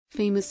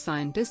Famous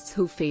scientists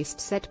who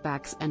faced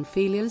setbacks and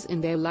failures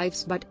in their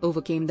lives but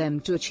overcame them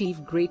to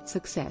achieve great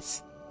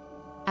success.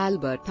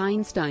 Albert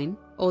Einstein,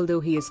 although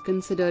he is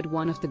considered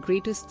one of the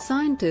greatest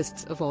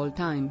scientists of all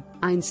time,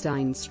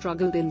 Einstein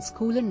struggled in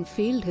school and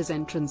failed his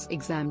entrance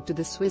exam to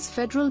the Swiss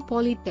Federal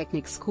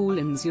Polytechnic School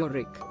in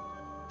Zurich.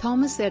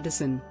 Thomas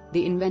Edison,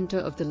 the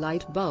inventor of the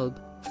light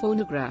bulb,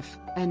 phonograph,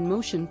 and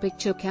motion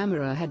picture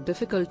camera, had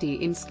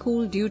difficulty in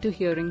school due to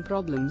hearing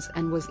problems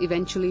and was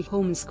eventually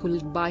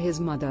homeschooled by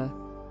his mother.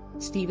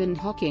 Stephen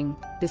Hawking,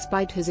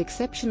 despite his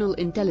exceptional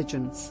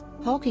intelligence,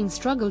 Hawking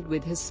struggled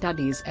with his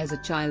studies as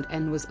a child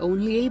and was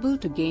only able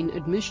to gain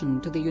admission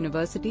to the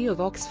University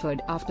of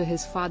Oxford after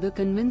his father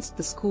convinced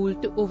the school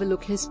to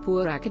overlook his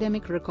poor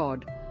academic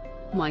record.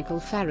 Michael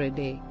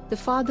Faraday, the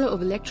father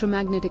of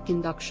electromagnetic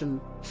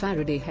induction,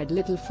 Faraday had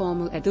little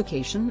formal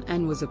education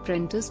and was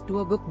apprenticed to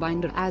a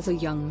bookbinder as a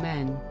young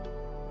man.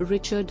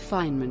 Richard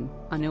Feynman,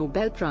 a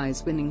Nobel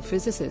Prize-winning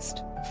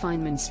physicist,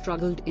 Feynman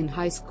struggled in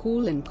high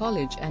school and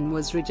college and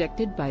was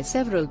rejected by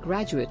several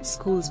graduate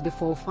schools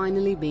before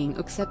finally being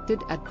accepted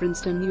at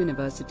Princeton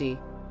University.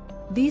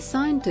 These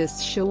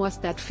scientists show us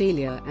that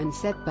failure and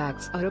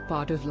setbacks are a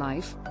part of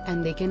life,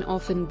 and they can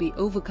often be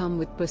overcome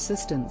with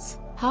persistence,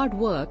 hard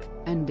work,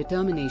 and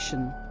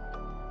determination.